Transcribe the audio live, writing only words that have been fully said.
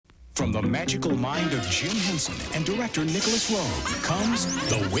From the magical mind of Jim Henson and director Nicholas Roeg comes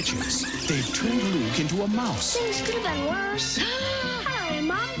The Witches. They've turned Luke into a mouse. Things could have been worse. Hi,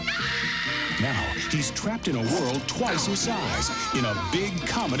 Mom. Now, he's trapped in a world twice his size in a big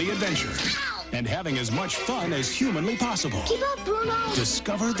comedy adventure. And having as much fun as humanly possible. Keep up, Bruno.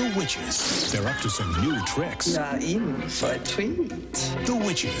 Discover The Witches. They're up to some new tricks. You're in for a treat. The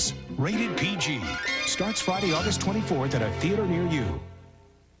Witches, rated PG. Starts Friday, August 24th at a theater near you.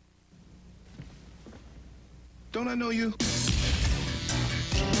 Don't I know you?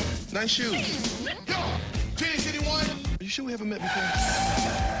 Nice shoes. Yo, Penney, anyone? Are you sure we haven't met before?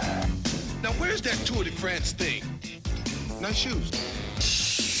 Now, where's that Tour de France thing? Nice shoes.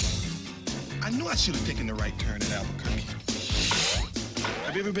 I knew I should have taken the right turn at Albuquerque.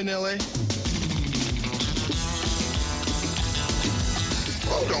 Have you ever been to L.A.?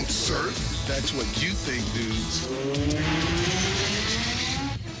 Oh, don't surf. That's what you think, dudes.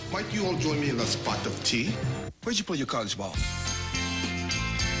 Might you all join me in a spot of tea? Where'd you play your college ball?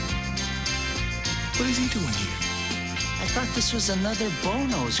 What is he doing here? I thought this was another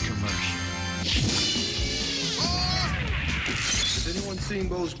Bono's commercial. Has anyone seen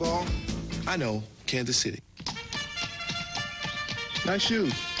Bo's ball? I know, Kansas City. Nice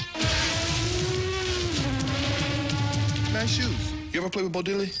shoes. Nice shoes. You ever play with Bo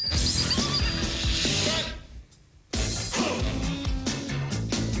Diddley?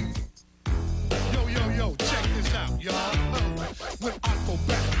 Yo, check this out, y'all. When I go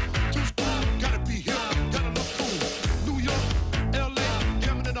back to school, gotta be hip, gotta look cool. New York, L.A.,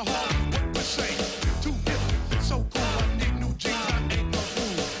 coming in the hall, what we say? Too hip, so cool, I need new jeans, I ain't no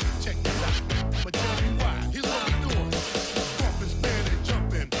fool. Check this out, I'ma tell you why. Here's what we're doing. Bump is steady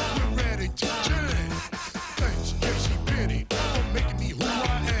jumping, we're ready to jam. Thanks, J.C. Penney, for making me who I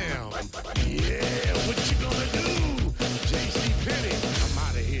am. Yeah, what you gonna do? J.C. Penney, I'm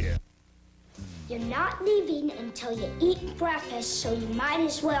out of here. You're not leaving until you eat breakfast, so you might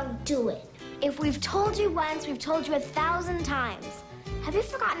as well do it. If we've told you once, we've told you 1,000 times. Have you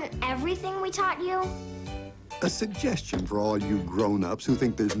forgotten everything we taught you? A suggestion for all you grown-ups who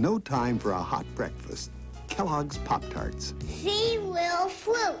think there's no time for a hot breakfast. Kellogg's Pop-Tarts. See, little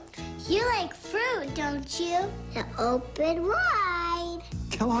fruit. You like fruit, don't you? Now open wide.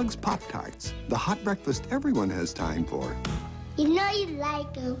 Kellogg's Pop-Tarts. The hot breakfast everyone has time for. You know you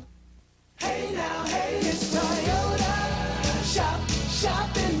like them. Hey now, hey, it's Toyota.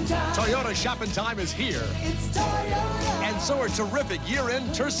 Shopping time. Toyota shopping time is here. It's Toyota. And so are terrific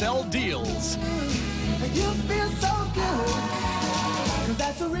year-end Tercel deals. You feel so good. 'Cause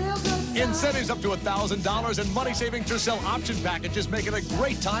that's a real good sign. Incentives up to $1,000 and money-saving Tercel option packages make it a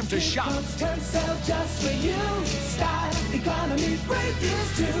great time to shop. Tercel just for you. Style, economy, great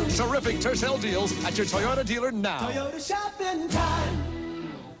deals too. Terrific Tercel deals at your Toyota dealer now. Toyota shopping time.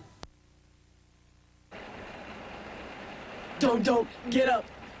 Don't get up.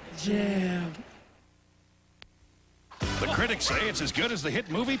 Jam. The critics say it's as good as the hit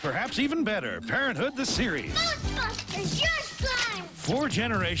movie, perhaps even better. Parenthood, the series. Ghostbusters, your slime! 4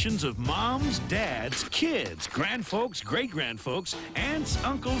 generations of moms, dads, kids, grandfolks, great-grandfolks, aunts,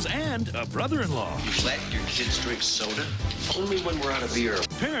 uncles, and a brother-in-law. You let your kids drink soda? Only when we're out of beer.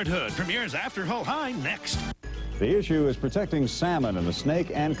 Parenthood premieres after Hull High next. The issue is protecting salmon in the Snake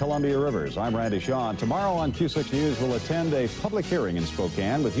and Columbia rivers. I'm Randy Shaw. Tomorrow on Q6 News, we'll attend a public hearing in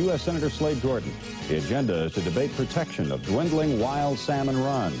Spokane with U.S. Senator Slade Gordon. The agenda is to debate protection of dwindling wild salmon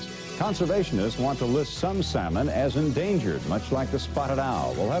runs. Conservationists want to list some salmon as endangered, much like the spotted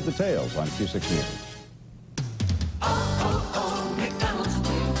owl. We'll have details on Q6 News. Oh, McDonald's.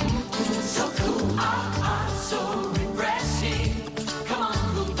 So cool. So refreshing. Come on,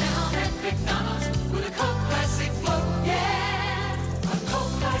 cool down at McDonald's with a Coke Classic Float. Yeah, a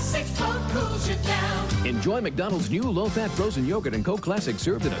Coke Classic Float cools you down. Enjoy McDonald's new low-fat frozen yogurt and Coke Classic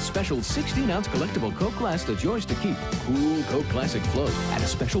served in a special 16-ounce collectible Coke glass that's yours to keep. Cool Coke Classic Float at a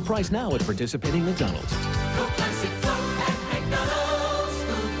special price now at participating McDonald's. Coke Classic Float at McDonald's.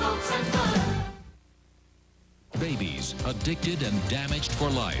 Food, folks, and fun. Babies addicted and damaged for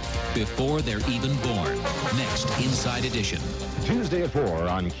life before they're even born. Next, Inside Edition. Tuesday at 4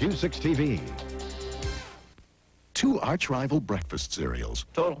 on Q6 TV. 2 arch-rival breakfast cereals.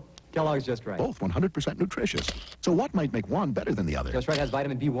 Total. Kellogg's Just Right. Both 100% nutritious. So what might make one better than the other? Just Right has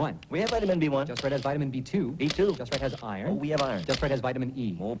vitamin B1. We have vitamin B1. Just Right has vitamin B2. B2. Just Right has iron. Oh, we have iron. Just Right has vitamin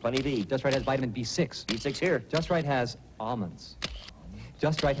E. Oh, plenty of E. Just Right has vitamin B6. B6 here. Just Right has almonds.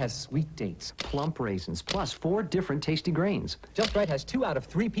 Just Right has sweet dates, plump raisins, plus 4 different tasty grains. Just Right has 2 out of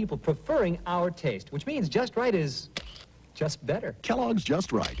 3 people preferring our taste, which means Just Right is just better. Kellogg's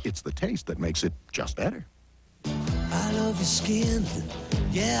Just Right. It's the taste that makes it just better. I love your skin.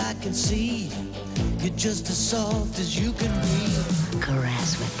 Yeah, I can see you're just as soft as you can be.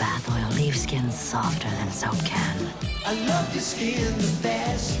 Caress with bath oil leaves skin softer than soap can. I love your skin the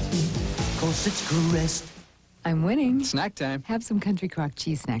best, 'cause it's caressed. I'm winning. Snack time. Have some Country Crock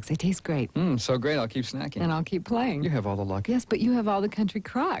cheese snacks. They taste great. So great, I'll keep snacking. And I'll keep playing. You have all the luck. Yes, but you have all the Country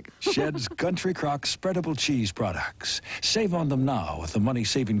Crock. Shed's Country Crock spreadable cheese products. Save on them now with the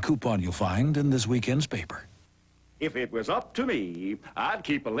money-saving coupon you'll find in this weekend's paper. If it was up to me, I'd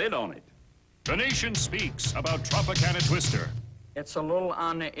keep a lid on it. The nation speaks about Tropicana Twister. It's a little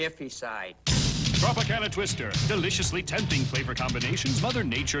on the iffy side. Tropicana Twister, deliciously tempting flavor combinations Mother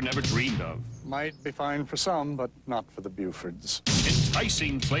Nature never dreamed of. Might be fine for some, but not for the Bufords.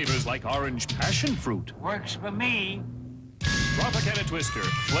 Enticing flavors like orange passion fruit. Works for me. Tropicana Twister,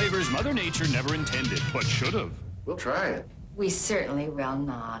 flavors Mother Nature never intended, but should have. We'll try it. We certainly will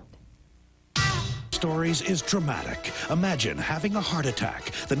not. Stories is dramatic. Imagine having a heart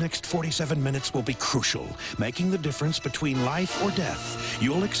attack. The next 47 minutes will be crucial, making the difference between life or death.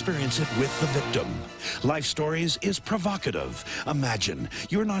 You'll experience it with the victim. Life Stories is provocative. Imagine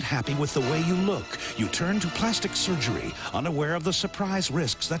you're not happy with the way you look. You turn to plastic surgery, unaware of the surprise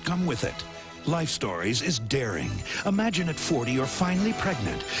risks that come with it. Life Stories is daring. Imagine at 40 you're finally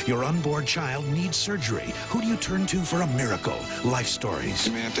pregnant. Your unborn child needs surgery. Who do you turn to for a miracle? Life Stories.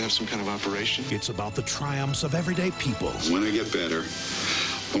 You may have to have some kind of operation. It's about the triumphs of everyday people. When I get better,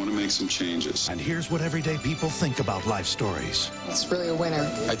 I want to make some changes. And here's what everyday people think about Life Stories. It's really a winner.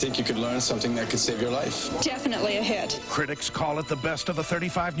 I think you could learn something that could save your life. Definitely a hit. Critics call it the best of the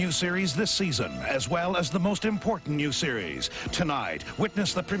 35 new series this season, as well as the most important new series. Tonight,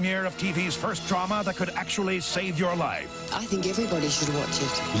 witness the premiere of TV's first drama that could actually save your life. I think everybody should watch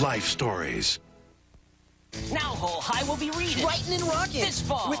it. Life Stories. Now Whole High will be reading. Writing and rocking. This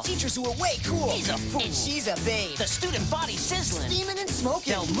fall. With teachers who are way cool. He's a fool. And she's a babe. The student body sizzling. Steaming and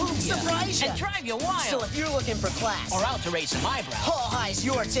smoking. They'll move you. Surprise you. And drive you wild. So if you're looking for class. Or out to raise some eyebrows. Whole High's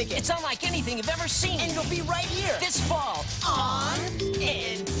your ticket. It's unlike anything you've ever seen. And you'll be right here. This fall. On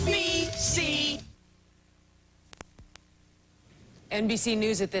NBC. NBC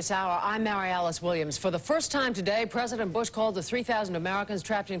News at this hour. I'm Mary Alice Williams. For the first time today, President Bush called the 3,000 Americans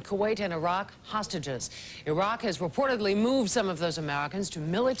trapped in Kuwait and Iraq hostages. Iraq has reportedly moved some of those Americans to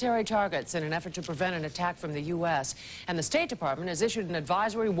military targets in an effort to prevent an attack from the U.S. And the State Department has issued an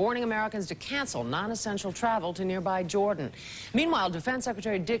advisory warning Americans to cancel non-essential travel to nearby Jordan. Meanwhile, Defense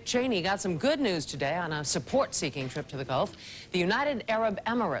Secretary Dick Cheney got some good news today on a support-seeking trip to the Gulf. The United Arab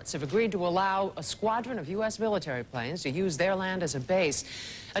Emirates have agreed to allow a squadron of U.S. military planes to use their land as a base.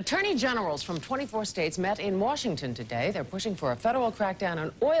 Attorney generals from 24 states met in Washington today. They're pushing for a federal crackdown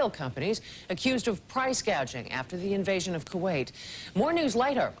on oil companies accused of price gouging after the invasion of Kuwait. More news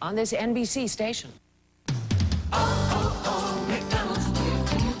later on this NBC station. McDonald's,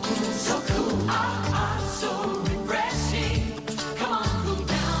 so cool, so refreshing. Come on, cool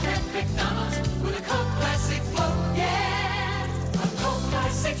down at McDonald's with a Coke Classic float, yeah. A Coke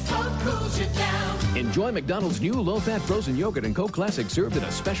Classic float cools you down. Enjoy McDonald's new low-fat frozen yogurt and Coke Classic served in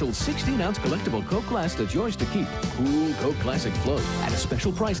a special 16-ounce collectible Coke glass that's yours to keep. Cool Coke Classic float at a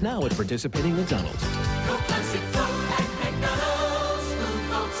special price now at participating McDonald's. Coke Classic float at McDonald's. Food,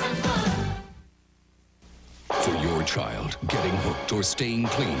 folks, and fun. For your child, getting hooked or staying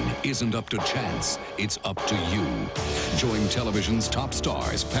clean isn't up to chance. It's up to you. Join television's top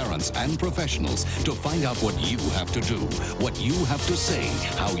stars, parents, and professionals to find out what you have to do, what you have to say,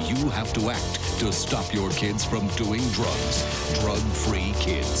 how you have to act to stop your kids from doing drugs. Drug-Free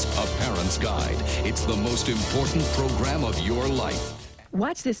Kids, a parent's guide. It's the most important program of your life.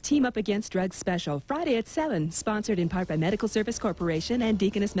 Watch this Team Up Against Drugs special Friday at 7, sponsored in part by Medical Service Corporation and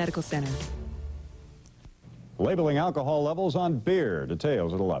Deaconess Medical Center. Labeling alcohol levels on beer.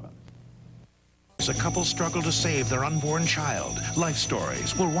 Details at 11. A couple struggle to save their unborn child. Life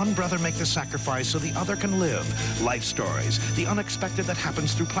Stories. Will one brother make the sacrifice so the other can live? Life Stories. The unexpected that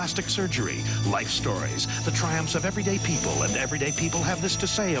happens through plastic surgery. Life Stories. The triumphs of everyday people, and everyday people have this to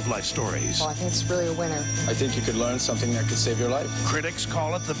say of Life Stories. Well, I think it's really a winner. I think you could learn something that could save your life. Critics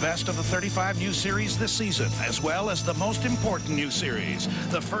call it the best of the 35 new series this season, as well as the most important new series.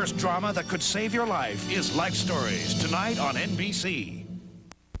 The first drama that could save your life is Life Stories, tonight on NBC.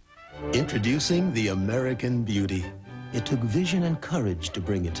 Introducing the American Beauty. It took vision and courage to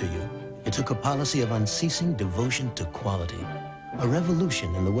bring it to you. It took a policy of unceasing devotion to quality. A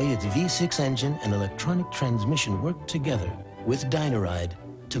revolution in the way its V6 engine and electronic transmission worked together with Dynaride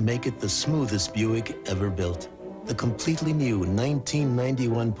to make it the smoothest Buick ever built. The completely new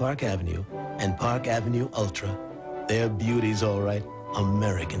 1991 Park Avenue and Park Avenue Ultra. They're beauties, all right.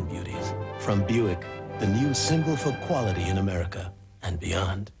 American beauties. From Buick, the new symbol for quality in America. and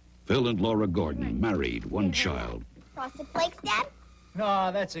beyond. Phil and Laura Gordon, married, one child. Frosted Flakes, Dad?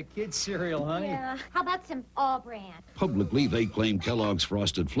 No, that's a kid's cereal, honey. Yeah. How about some all-brand? Publicly, they claim Kellogg's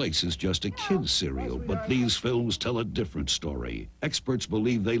Frosted Flakes is just a kid's cereal, but these films tell a different story. Experts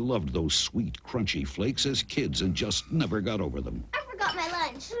believe they loved those sweet, crunchy flakes as kids and just never got over them. I forgot my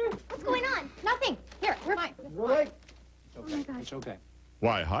lunch. What's going on? Nothing. Here, we're fine. Really? Oh, my gosh. It's okay.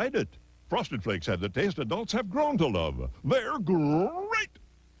 Why hide it? Frosted Flakes have the taste adults have grown to love. They're great!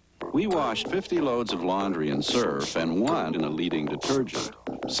 We washed 50 loads of laundry in Surf and 1 in a leading detergent.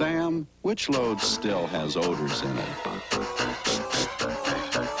 Sam, which load still has odors in it?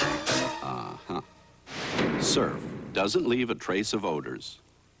 Uh-huh. Surf doesn't leave a trace of odors.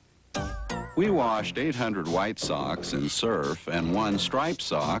 We washed 800 white socks in Surf and 1 striped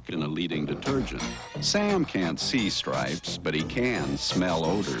sock in a leading detergent. Sam can't see stripes, but he can smell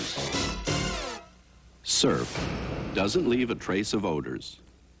odors. Surf doesn't leave a trace of odors.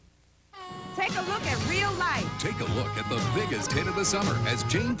 Take a look at real life. Take a look at the biggest hit of the summer as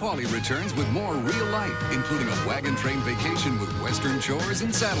Jane Pauley returns with more real life, including a wagon train vacation with Western chores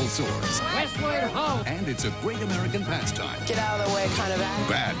and saddle sores. Westward Ho! And it's a great American pastime. Get out of the way kind of act.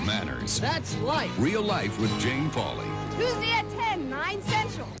 Bad manners. That's life. Real life with Jane Pauley. Tuesday at 10, 9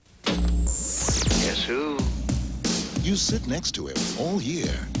 Central. Guess who? You sit next to him all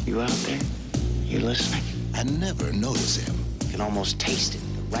year. You out there? You listening? And never notice him. You can almost taste it.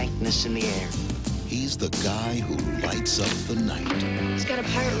 Rightness in the air. He's the guy who lights up the night. He's got a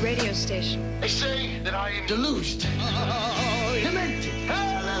pirate radio station. They say that I am deluged. Oh, demented.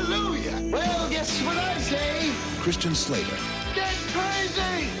 Hallelujah. Well, guess what I say? Christian Slater. Get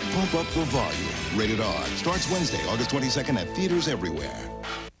crazy! Pump up the volume. Rated R. Starts Wednesday, August 22nd at theaters everywhere.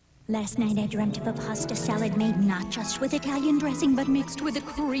 Last night I dreamt of a pasta salad made not just with Italian dressing, but mixed with a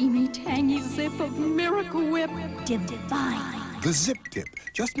creamy, tangy zip of Miracle Whip. Divine. The Zip Tip.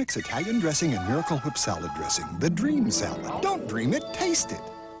 Just mix Italian dressing and Miracle Whip salad dressing. The dream salad. Don't dream it, taste it.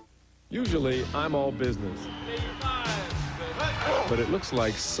 Usually, I'm all business. But it looks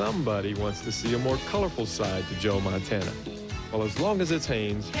like somebody wants to see a more colorful side to Joe Montana. Well, as long as it's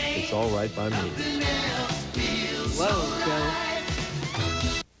Hanes, it's all right by me. Whoa,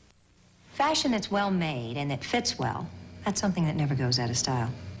 Joe. Fashion that's well made and that fits well, that's something that never goes out of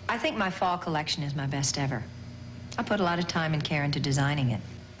style. I think my fall collection is my best ever. I put a lot of time and care into designing it.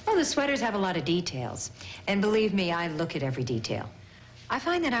 Well, the sweaters have a lot of details. And believe me, I look at every detail. I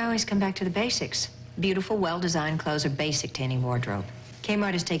find that I always come back to the basics. Beautiful, well-designed clothes are basic to any wardrobe.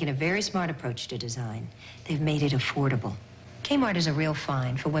 K-Mart has taken a very smart approach to design. They've made it affordable. K-Mart is a real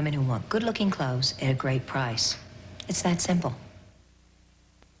find for women who want good-looking clothes at a great price. It's that simple.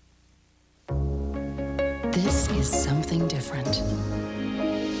 This is something different.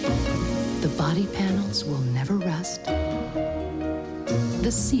 The body panels will never rust.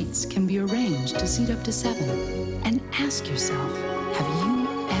 The seats can be arranged to seat up to 7. And ask yourself, have you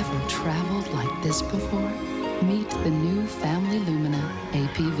ever traveled like this before? Meet the new Family Lumina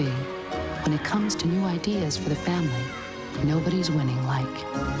APV. When it comes to new ideas for the family, nobody's winning like.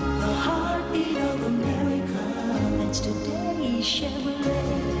 The heartbeat of America, that's today's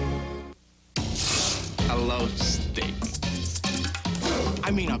Chevrolet. I love steak. I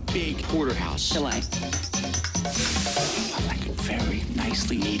mean a big porterhouse. Delay. I like it very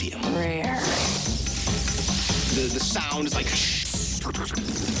nicely medium. Rare. The sound is like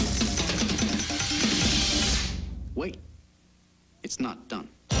Wait. It's not done.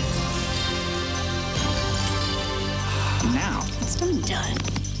 Now. It's done.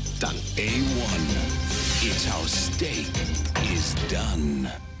 Done. A1. It's how steak is done.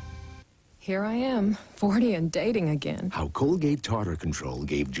 Here I am, 40 and dating again. How Colgate Tartar Control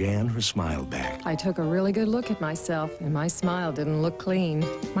gave Jan her smile back. I took a really good look at myself, and my smile didn't look clean.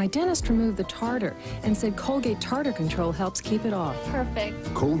 My dentist removed the tartar and said Colgate Tartar Control helps keep it off.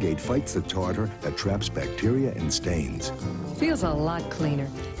 Perfect. Colgate fights the tartar that traps bacteria and stains. Feels a lot cleaner,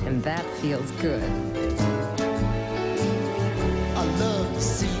 and that feels good. I love to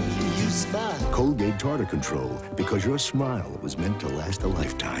see you smile. Colgate Tartar Control, because your smile was meant to last a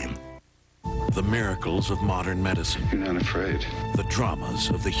lifetime. The miracles of modern medicine. You're not afraid. The dramas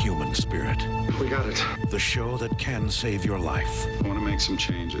of the human spirit. We got it. The show that can save your life. I want to make some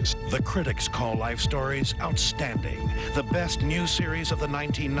changes. The critics call LifeStories outstanding. The best new series of the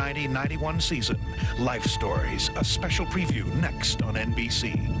 1990-91 season. LifeStories, a special preview next on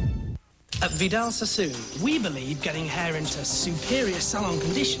NBC. At Vidal Sassoon, we believe getting hair into superior salon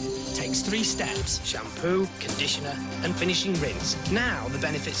condition takes 3 steps: shampoo, conditioner, and finishing rinse. Now, the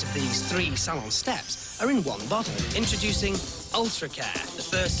benefits of these 3 salon steps are in one bottle. Introducing Ultra Care, the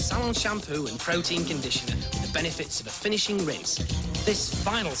first salon shampoo and protein conditioner with the benefits of a finishing rinse. This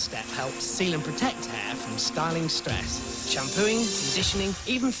final step helps seal and protect hair from styling stress. Shampooing, conditioning,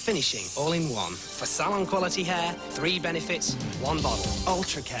 even finishing, all in one. For salon quality hair, 3 benefits, 1 bottle.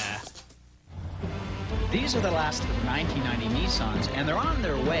 Ultra Care. These are the last of the 1990 Nissans, and they're on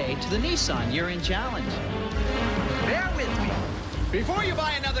their way to the Nissan Year-End Challenge. Bear with me. Before you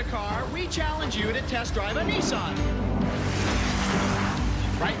buy another car, we challenge you to test drive a Nissan.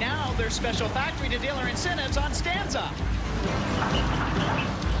 Right now, there's special factory-to-dealer incentives on Stanza.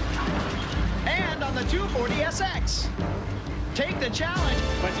 And on the 240SX. Take the challenge,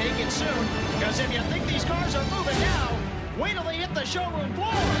 but take it soon, because if you think these cars are moving now, wait till they hit the showroom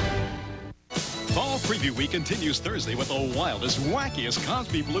floor. Fall Preview Week continues Thursday with the wildest, wackiest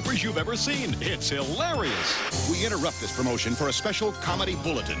Cosby bloopers you've ever seen. It's hilarious. We interrupt this promotion for a special comedy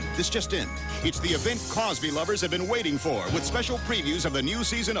bulletin. This just in. It's the event Cosby lovers have been waiting for, with special previews of the new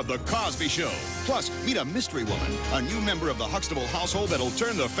season of The Cosby Show. Plus, meet a mystery woman, a new member of the Huxtable household that'll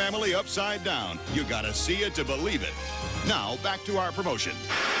turn the family upside down. You gotta see it to believe it. Now, back to our promotion.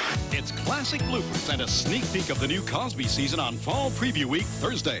 It's classic bloopers and a sneak peek of the new Cosby season on Fall Preview Week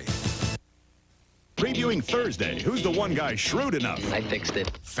Thursday. Previewing Thursday, who's the one guy shrewd enough? I fixed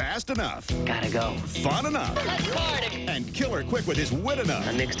it. Fast enough? Gotta go. Fun enough? Let's party. And killer quick with his wit enough?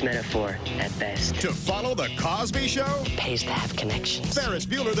 A mixed metaphor, at best. To follow The Cosby Show? Pays to have connections. Ferris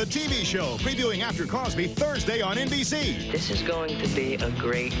Bueller, the TV show, previewing After Cosby Thursday on NBC. This is going to be a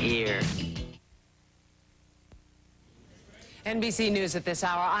great year. NBC News at this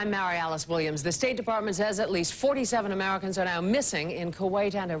hour. I'm Mary Alice Williams. The State Department says at least 47 Americans are now missing in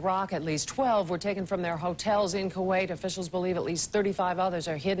Kuwait and Iraq. At least 12 were taken from their hotels in Kuwait. Officials believe at least 35 others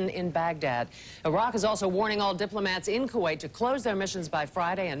are hidden in Baghdad. Iraq is also warning all diplomats in Kuwait to close their missions by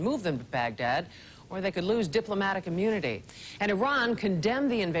Friday and move them to Baghdad, or they could lose diplomatic immunity. And Iran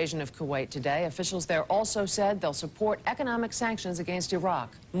condemned the invasion of Kuwait today. Officials there also said they'll support economic sanctions against Iraq.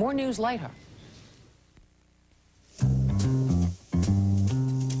 More news later.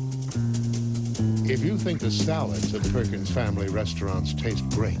 If you think the salads at Perkins Family Restaurants taste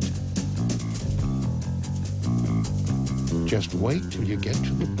great, just wait till you get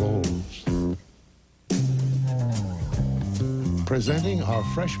to the bowls. Presenting our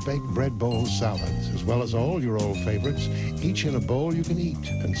fresh-baked bread bowl salads, as well as all your old favorites, each in a bowl you can eat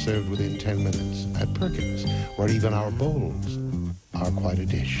and served within 10 minutes at Perkins, where even our bowls are quite a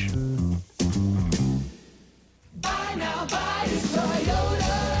dish. Buy now, buy is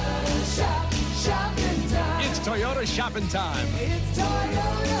Toyota. Shopping time. It's Toyota shopping time. It's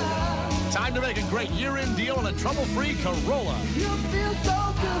Toyota. Time to make a great year-end deal on a trouble-free Corolla. You feel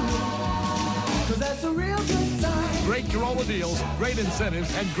so good, 'cause that's a real good sign. Great Corolla deals, great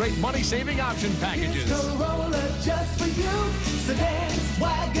incentives, and great money-saving option packages. It's Corolla just for you. Sedans,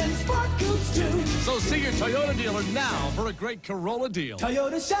 wagons, sport coupes too. So see your Toyota dealer now for a great Corolla deal.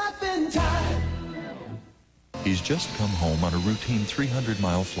 Toyota shopping time. He's just come home on a routine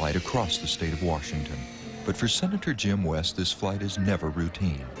 300-mile flight across the state of Washington. But for Senator Jim West, this flight is never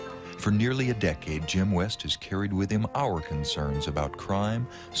routine. For nearly a decade, Jim West has carried with him our concerns about crime,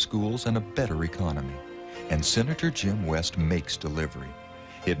 schools, and a better economy. And Senator Jim West makes delivery.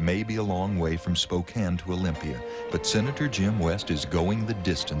 It may be a long way from Spokane to Olympia, but Senator Jim West is going the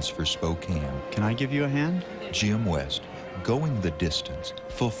distance for Spokane. Can I give you a hand? Jim West, going the distance,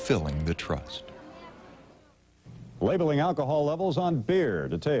 fulfilling the trust. Labeling alcohol levels on beer.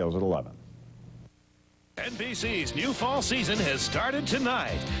 Details at 11. NBC's new fall season has started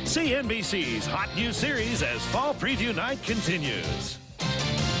tonight. See NBC's hot new series as Fall Preview Night continues.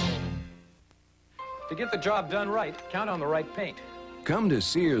 To get the job done right, count on the right paint. Come to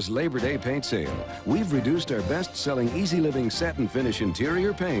Sears Labor Day paint sale. We've reduced our best-selling Easy Living satin finish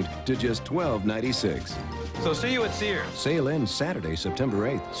interior paint to just $12.96. So see you at Sears. Sale ends Saturday, September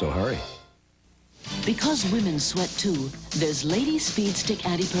 8th, so hurry. Because women sweat too, there's Lady Speed Stick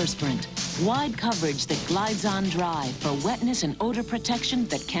Antiperspirant. Wide coverage that glides on dry for wetness and odor protection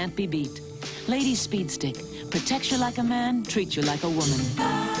that can't be beat. Lady Speed Stick protects you like a man, treats you like a woman.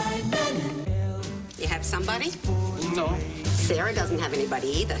 You have somebody? No. Sarah doesn't have anybody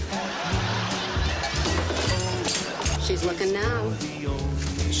either. She's looking now.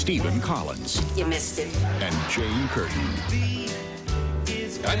 Stephen Collins. You missed it. And Jane Curtin.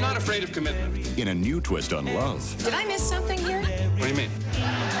 I'm not afraid of commitment. In a new twist on love. Did I miss something here? What do you mean?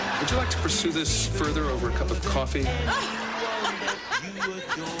 Would you like to pursue this further over a cup of coffee?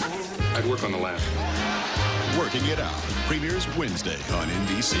 I'd work on the laugh. Working It Out premieres Wednesday on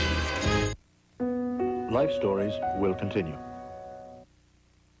NBC. Life Stories will continue.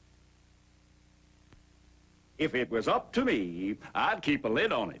 If it was up to me, I'd keep a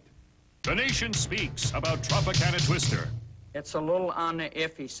lid on it. The nation speaks about Tropicana Twister. It's a little on the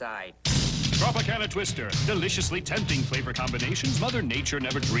iffy side. Tropicana Twister. Deliciously tempting flavor combinations Mother Nature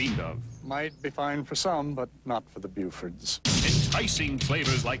never dreamed of. Might be fine for some, but not for the Bufords. Enticing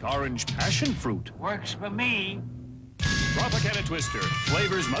flavors like orange passion fruit. Works for me. Tropicana Twister.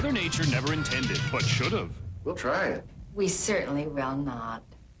 Flavors Mother Nature never intended, but should have. We'll try it. We certainly will not.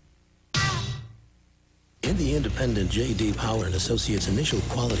 In the independent J.D. Power & Associates initial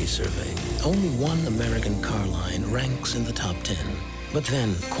quality survey, only one American car line ranks in the top 10. But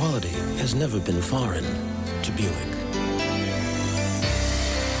then, quality has never been foreign to Buick.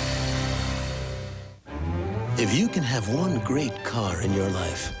 If you can have one great car in your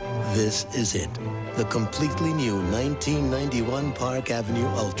life, this is it. The completely new 1991 Park Avenue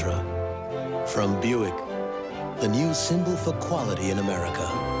Ultra. From Buick, the new symbol for quality in America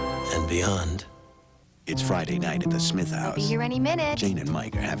and beyond. It's Friday night at the Smith house. Be here any minute. Jane and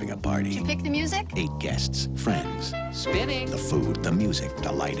Mike are having a party. Did you pick the music? 8 guests, friends. Spinning. The food, the music,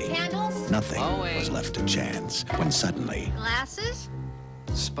 the lighting. Candles? Nothing was left to chance when suddenly... Glasses?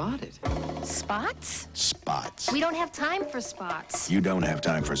 Spotted. Spots? Spots. We don't have time for spots. You don't have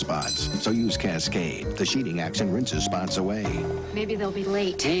time for spots, so use Cascade. The sheeting action rinses spots away. Maybe they'll be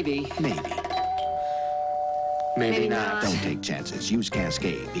late. Maybe. Maybe not. Don't take chances. Use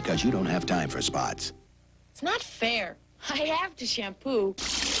Cascade because you don't have time for spots. It's not fair. I have to shampoo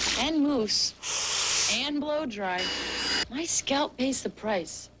and mousse and blow dry. My scalp pays the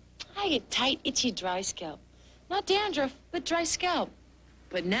price. I get tight, itchy, dry scalp. Not dandruff, but dry scalp.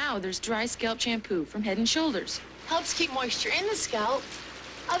 But now there's dry scalp shampoo from Head & Shoulders. Helps keep moisture in the scalp.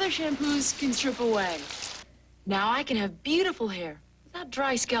 Other shampoos can strip away. Now I can have beautiful hair without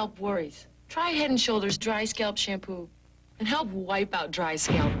dry scalp worries. Try Head & Shoulders dry scalp shampoo and help wipe out dry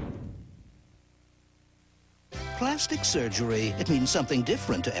scalp. Plastic surgery, it means something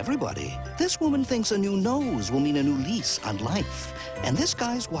different to everybody. This woman thinks a new nose will mean a new lease on life. And this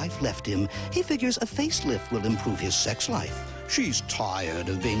guy's wife left him. He figures a facelift will improve his sex life. She's tired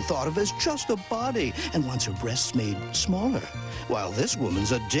of being thought of as just a body and wants her breasts made smaller. While this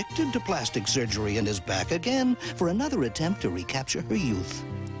woman's addicted to plastic surgery and is back again for another attempt to recapture her youth.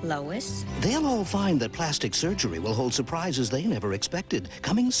 Lois? They'll all find that plastic surgery will hold surprises they never expected.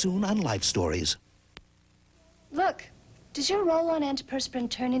 Coming soon on LifeStories. Look, does your roll-on antiperspirant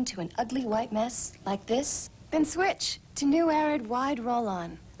turn into an ugly white mess like this? Then switch to new Arid Wide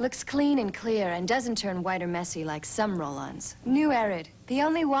Roll-On. Looks clean and clear and doesn't turn white or messy like some roll-ons. New Arid, the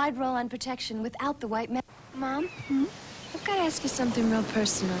only wide roll-on protection without the white mess. Mom, I've got to ask you something real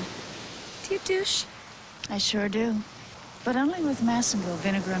personal. Do you douche? I sure do. But only with Massengill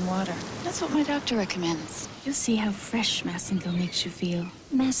vinegar and water. That's what my doctor recommends. You'll see how fresh Massengill makes you feel.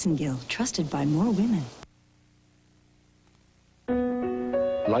 Massengill, trusted by more women.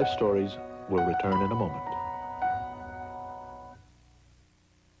 Life Stories will return in a moment.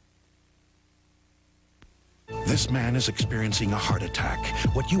 This man is experiencing a heart attack.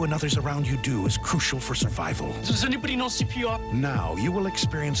 What you and others around you do is crucial for survival. Does anybody know CPR? Now, you will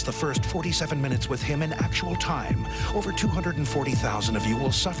experience the first 47 minutes with him in actual time. Over 240,000 of you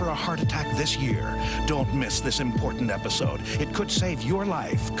will suffer a heart attack this year. Don't miss this important episode. It could save your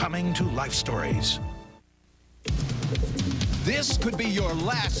life. Coming to LifeStories. This could be your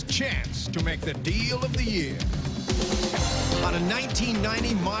last chance to make the deal of the year. On a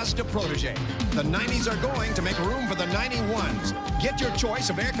 1990 Mazda Protege, the 90s are going to make room for the 91s. Get your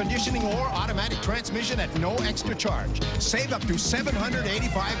choice of air conditioning or automatic transmission at no extra charge. Save up to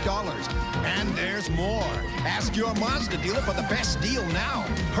 $785. And there's more. Ask your Mazda dealer for the best deal now.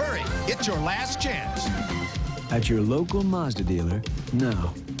 Hurry, it's your last chance. At your local Mazda dealer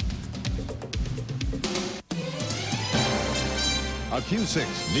now. A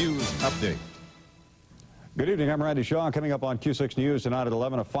Q6 News Update. Good evening, I'm Randy Shaw. Coming up on Q6 News tonight at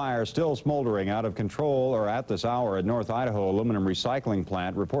 11, a fire still smoldering out of control or at this hour at North Idaho Aluminum Recycling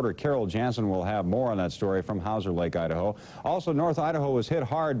Plant. Reporter Carol Jansen will have more on that story from Hauser Lake, Idaho. Also, North Idaho was hit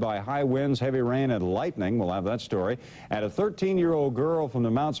hard by high winds, heavy rain, and lightning. We'll have that story. And a 13-year-old girl from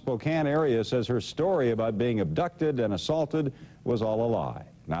the Mount Spokane area says her story about being abducted and assaulted was all a lie.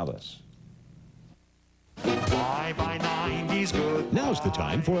 Now this. Bye-bye 90s good. Now's the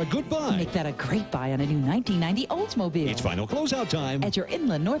time for a good buy. Make that a great buy on a new 1990 Oldsmobile. It's final closeout time at your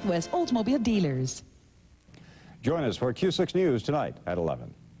Inland Northwest Oldsmobile dealers. Join us for Q6 News tonight at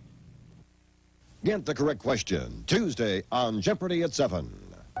 11. Get the correct question Tuesday on Jeopardy at 7.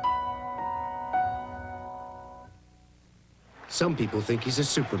 Some people think he's a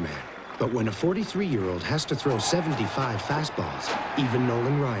Superman. But when a 43-year-old has to throw 75 fastballs, even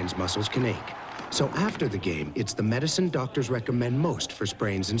Nolan Ryan's muscles can ache. So after the game, it's the medicine doctors recommend most for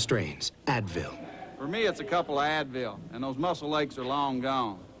sprains and strains, Advil. For me, it's a couple of Advil, and those muscle aches are long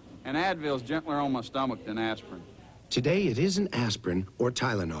gone. And Advil's gentler on my stomach than aspirin. Today, it isn't aspirin or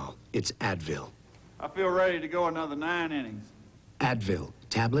Tylenol. It's Advil. I feel ready to go another 9 innings. Advil,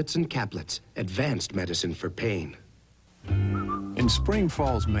 tablets and caplets, advanced medicine for pain. In Spring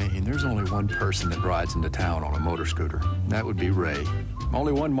Falls, Maine, there's only one person that rides into town on a motor scooter. That would be Ray.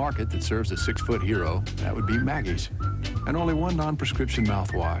 Only one market that serves a 6-foot hero. That would be Maggie's. And only one non-prescription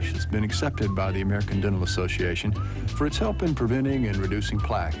mouthwash that's been accepted by the American Dental Association for its help in preventing and reducing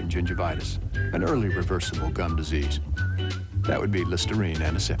plaque and gingivitis, an early reversible gum disease. That would be Listerine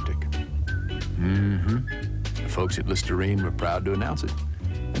Antiseptic. The folks at Listerine were proud to announce it,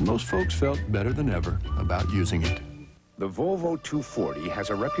 and most folks felt better than ever about using it. The Volvo 240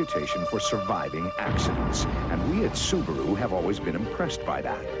 has a reputation for surviving accidents, and we at Subaru have always been impressed by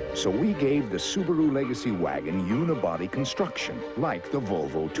that. So we gave the Subaru Legacy wagon unibody construction, like the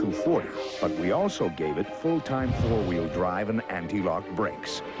Volvo 240. But we also gave it full-time four-wheel drive and anti-lock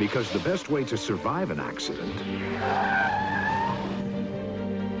brakes, because the best way to survive an accident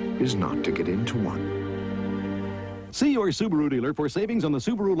is not to get into one. See your Subaru dealer for savings on the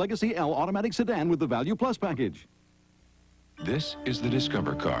Subaru Legacy L automatic sedan with the Value Plus package. This is the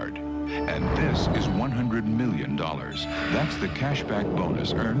Discover card, and this is $100 million. That's the cashback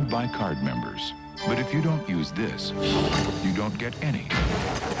bonus earned by card members. But if you don't use this, you don't get any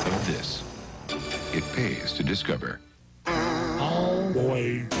of this. It pays to Discover. Oh,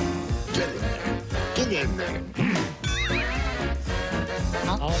 boy. Get in there.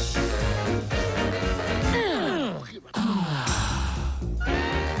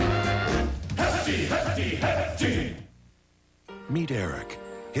 Hefty, hefty, hefty! Meet Eric.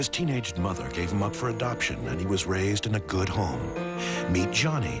 His teenaged mother gave him up for adoption, and he was raised in a good home. Meet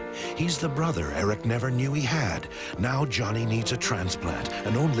Johnny. He's the brother Eric never knew he had. Now Johnny needs a transplant,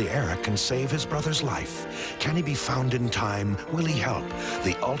 and only Eric can save his brother's life. Can he be found in time? Will he help?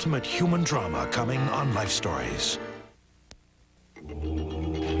 The ultimate human drama coming on LifeStories.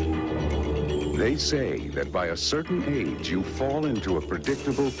 They say that by a certain age, you fall into a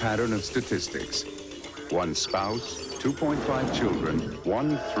predictable pattern of statistics. One spouse, 2.5 children,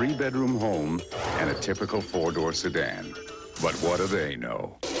 one 3-bedroom home, and a typical 4-door sedan. But what do they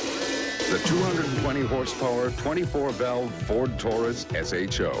know? The 220 horsepower, 24-valve Ford Taurus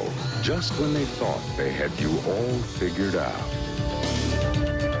SHO. Just when they thought they had you all figured out.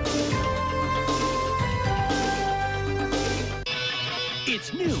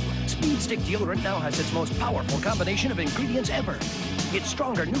 It's new. Speed Stick deodorant now has its most powerful combination of ingredients ever. Its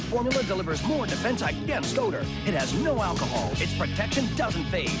stronger new formula delivers more defense against odor. It has no alcohol. Its protection doesn't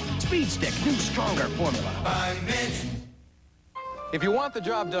fade. Speed Stick, new stronger formula. If you want the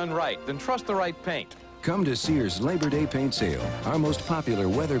job done right, then trust the right paint. Come to Sears Labor Day paint sale. Our most popular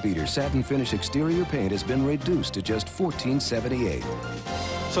weather beater satin finish exterior paint has been reduced to just $14.78.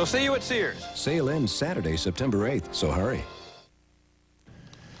 So see you at Sears. Sale ends Saturday, September 8th, so hurry.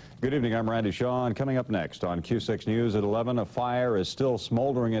 Good evening, I'm Randy Shaw, and coming up next on Q6 News at 11, a fire is still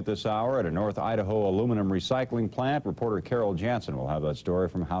smoldering at this hour at a North Idaho aluminum recycling plant. Reporter Carol Jansen will have that story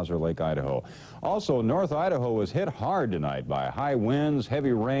from Hauser Lake, Idaho. Also, North Idaho was hit hard tonight by high winds,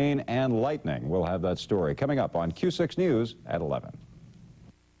 heavy rain, and lightning. We'll have that story coming up on Q6 News at 11.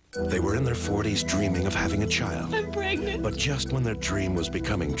 They were in their 40s dreaming of having a child. I'm pregnant. But just when their dream was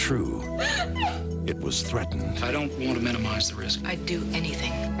becoming true, it was threatened. I don't want to minimize the risk. I'd do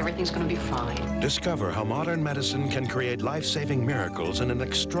anything. Everything's going to be fine. Discover how modern medicine can create life-saving miracles in an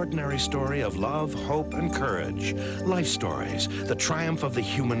extraordinary story of love, hope, and courage. LifeStories, the triumph of the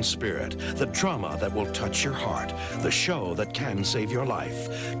human spirit, the drama that will touch your heart, the show that can save your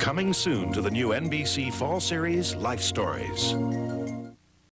life. Coming soon to the new NBC fall series, LifeStories.